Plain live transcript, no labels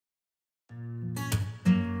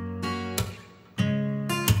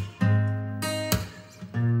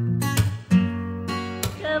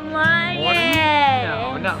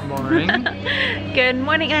morning. Good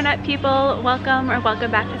morning, internet people. Welcome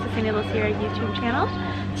back to Sustainable Sierra YouTube channel.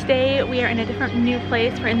 Today we are in a different new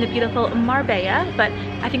place. We're in the beautiful Marbella, but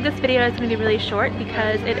I think this video is going to be really short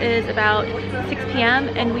because it is about 6 p.m.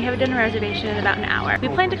 and we have a dinner reservation in about an hour. We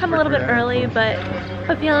plan to come a little bit early, but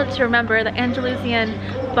I feel to remember the Andalusian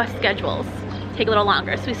bus schedules take a little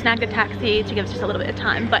longer, so we snagged a taxi to give us just a little bit of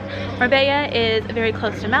time. But Marbella is very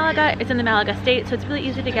close to Malaga. It's in the Malaga state, so it's really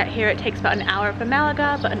easy to get here. It takes about an hour from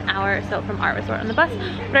Malaga, but an hour or so from our resort on the bus,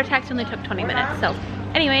 but our taxi only took 20 minutes. So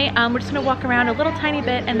anyway, we're just gonna walk around a little tiny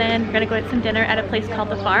bit and then we're gonna go get some dinner at a place called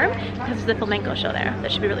The Farm because there's a flamenco show there. That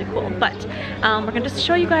should be really cool. But we're gonna just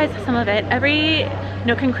show you guys some of it. Every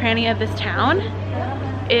nook and cranny of this town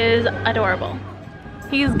is adorable.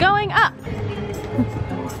 He's going up.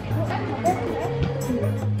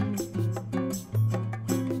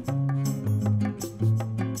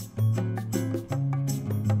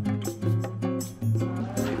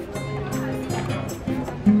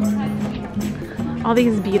 All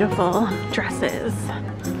these beautiful dresses.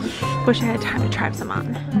 Wish I had time to try some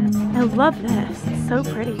on. I love this, it's so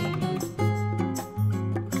pretty.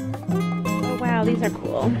 Oh wow, these are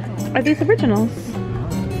cool. Are these originals?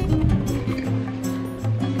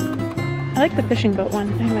 I like the fishing boat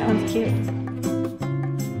one. I think that one's cute.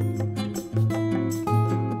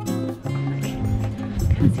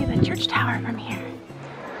 I can see the church tower from here.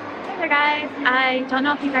 Hey there guys, I don't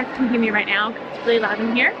know if you guys can hear me right now because it's really loud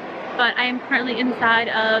in here. But I am currently inside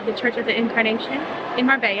of the Church of the Incarnation in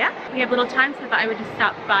Marbella. We have little time, so I thought I would just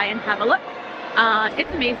stop by and have a look. It's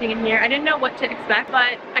amazing in here. I didn't know what to expect,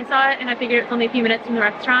 but I saw it and I figured it's only a few minutes from the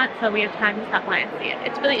restaurant, so we have time to stop by and see it.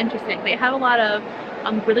 It's really interesting. They have a lot of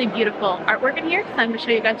really beautiful artwork in here, so I'm going to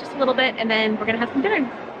show you guys just a little bit and then we're going to have some dinner.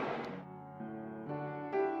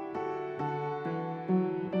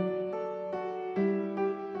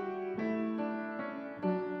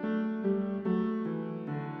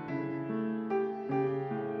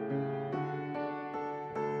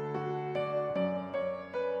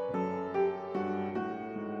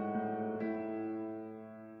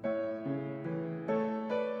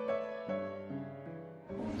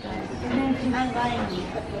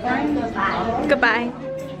 Goodbye.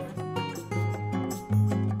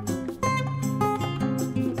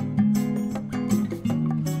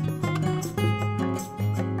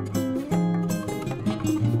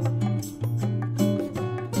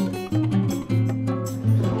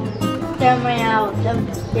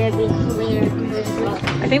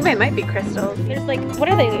 I think they might be crystals. There's like, what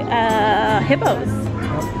are they? Hippos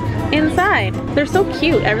inside. They're so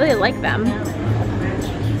cute. I really like them.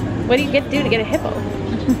 What do you do to get a hippo?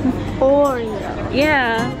 Oreo.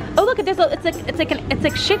 Yeah. Oh look, it's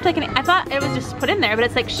like shaped like an. I thought it was just put in there, but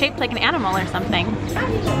it's like shaped like an animal or something.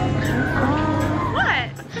 What?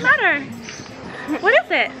 What's the matter? What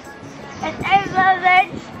is it? It's a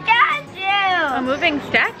moving statue. A moving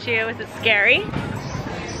statue. Is it scary?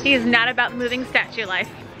 He is not about the moving statue life.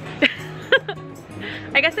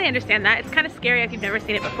 I guess I understand that. It's kind of scary if you've never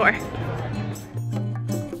seen it before.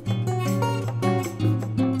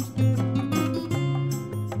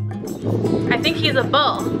 I think he's a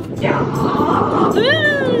bull. Yeah.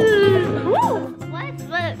 What's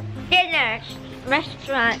the dinner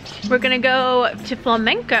restaurant? We're gonna go to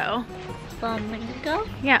Flamenco. Flamenco?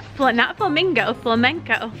 Yeah, not flamingo,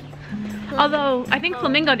 flamenco. Although I think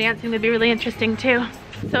flamingo dancing would be really interesting too.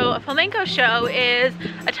 So a flamenco show is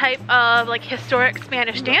a type of like historic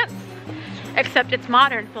Spanish dance, except it's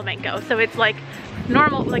modern flamenco. So it's like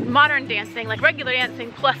normal, like modern dancing, like regular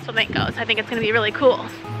dancing plus flamenco. So I think it's gonna be really cool.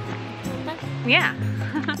 Yeah.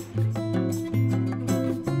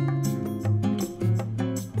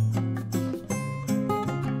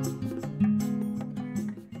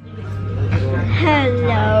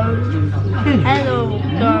 Hello. Hello,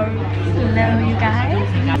 girls. Hello, you guys.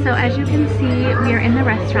 So as you can see, we are in the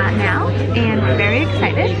restaurant now, and we're very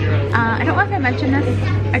excited. I don't know if I mentioned this.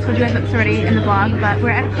 I told you guys this already in the vlog, but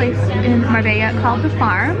we're at a place in Marbella called The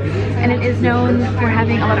Farm, and it is known for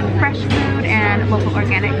having a lot of fresh food and local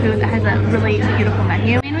organic food that has a really beautiful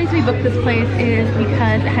menu. The main reason we booked this place is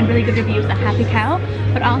because it had really good reviews at Happy Cow,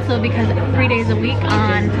 but also because 3 days a week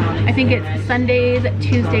on, I think it's Sundays,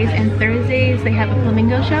 Tuesdays, and Thursdays, they have a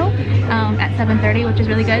flamingo show at 7:30, which is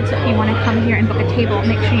really good. So if you want to come here and book a table,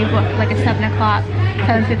 make sure you book like a 7 o'clock,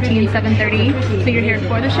 7:15, 7:30, so you're here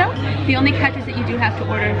for the show. The only catch is that you do have to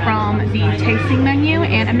order from the tasting menu,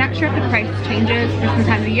 and I'm not sure if the price changes for some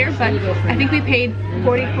time of the year, but I think we paid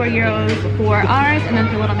 44 euros for ours, and then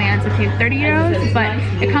for Little Man's we paid 30 euros, but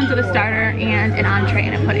it comes with a starter and an entree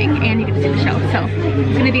and a pudding, and you get to see the show. So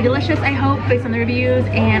it's gonna be delicious, I hope, based on the reviews,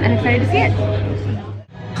 and I'm excited to see it.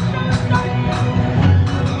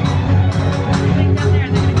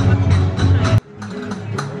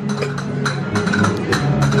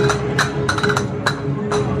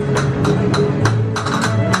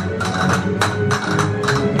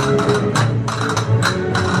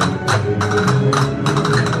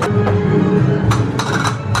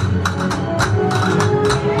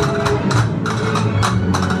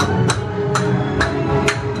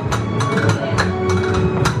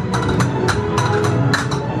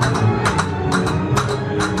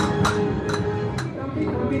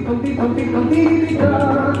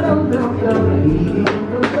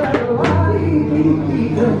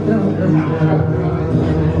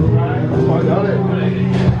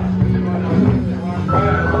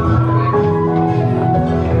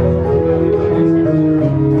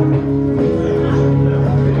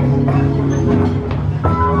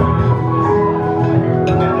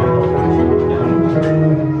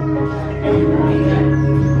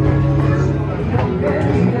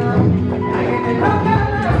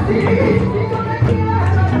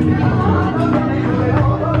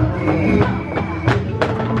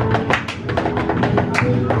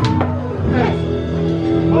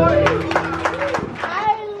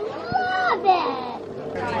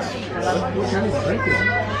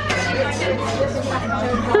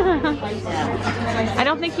 I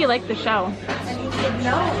don't think you like the show.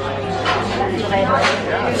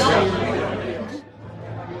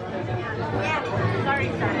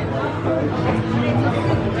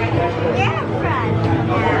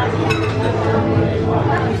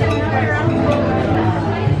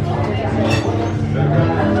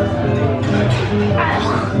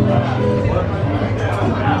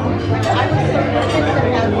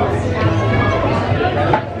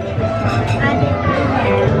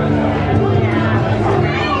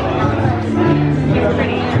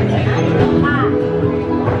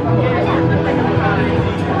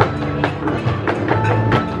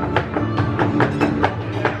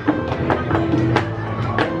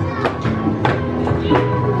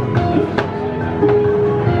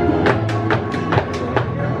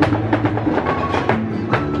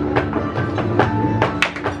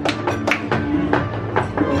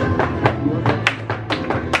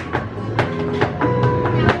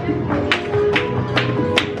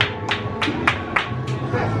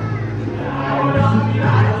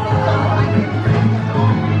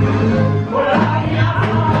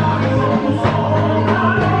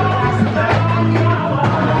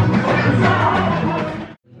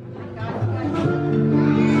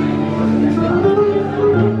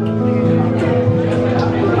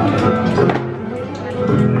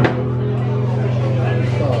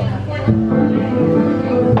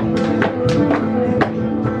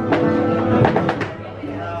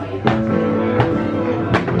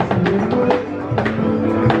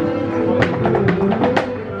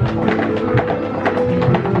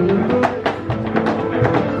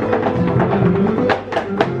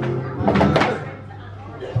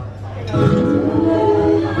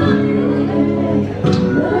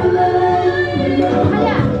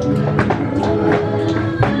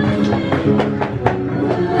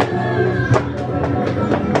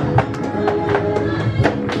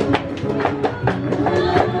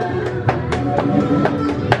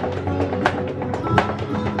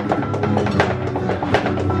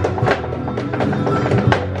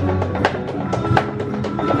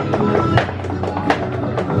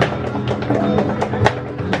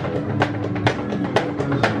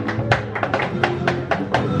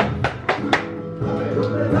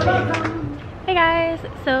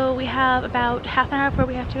 So we have about half an hour before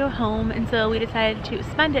we have to go home, and so we decided to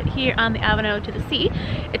spend it here on the avenue to the sea.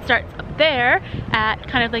 It starts up there at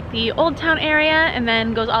kind of like the old town area and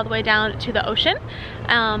then goes all the way down to the ocean,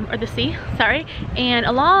 or the sea, sorry. And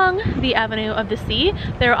along the avenue of the sea,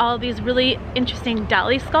 there are all these really interesting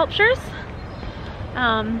dolly sculptures.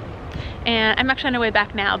 And I'm actually on our way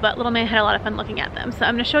back now, but little man had a lot of fun looking at them. So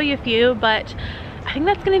I'm gonna show you a few, but I think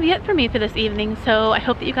that's gonna be it for me for this evening. So I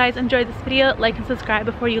hope that you guys enjoyed this video. Like and subscribe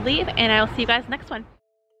before you leave, and I will see you guys next one.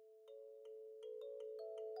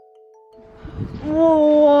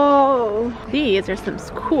 Whoa! These are some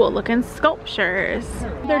cool looking sculptures.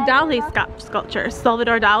 They're dolly sculptures.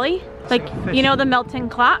 Salvador Dali. Like, you know, the melting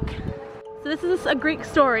clock? So this is a Greek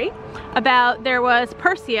story about there was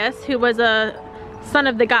Perseus, who was a son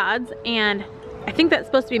of the gods, and I think that's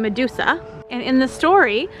supposed to be Medusa. And in the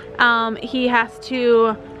story, he has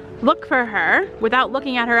to look for her without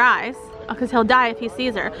looking at her eyes, because he'll die if he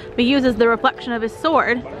sees her. But he uses the reflection of his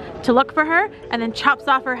sword to look for her and then chops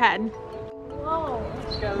off her head. Whoa.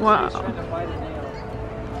 Whoa.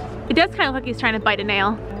 It does kind of look like he's trying to bite a nail.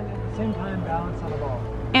 And at the same time, balance on a ball.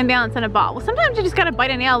 And balance on a ball. Well, sometimes you just gotta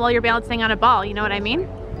bite a nail while you're balancing on a ball, you know what I mean?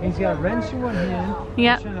 He's got a wrench in one hand.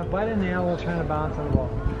 Yep. He's trying to bite a nail while trying to balance on a ball.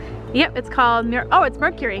 Yep, it's called, oh, it's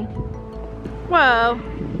Mercury. Whoa.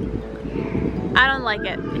 I don't like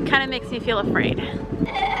it. It kind of makes me feel afraid.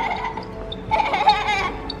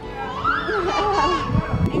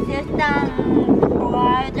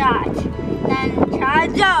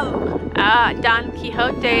 Ah, Don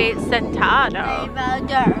Quixote sentado.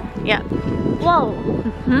 Yep. Whoa.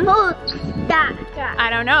 Mm-hmm. Who's that? I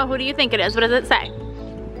don't know. Who do you think it is? What does it say?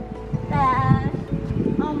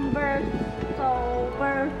 Bird,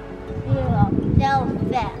 sober, zero.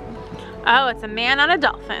 Oh, it's a man on a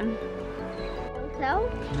dolphin.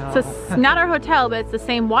 So? No. So it's not our hotel, but it's the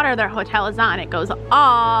same water their hotel is on. It goes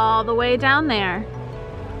all the way down there.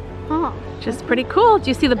 Huh. Just pretty cool. Do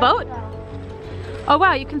you see the boat? Oh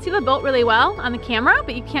wow, you can see the boat really well on the camera,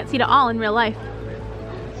 but you can't see it all in real life.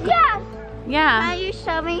 Yes! Yeah. Can you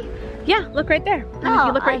show me? Yeah, look right there. And if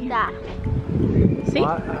you look right here. that. See?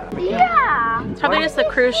 Yeah! It's probably just a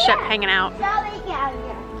cruise ship hanging out. Yeah.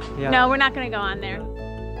 Yeah. No, we're not gonna go on there.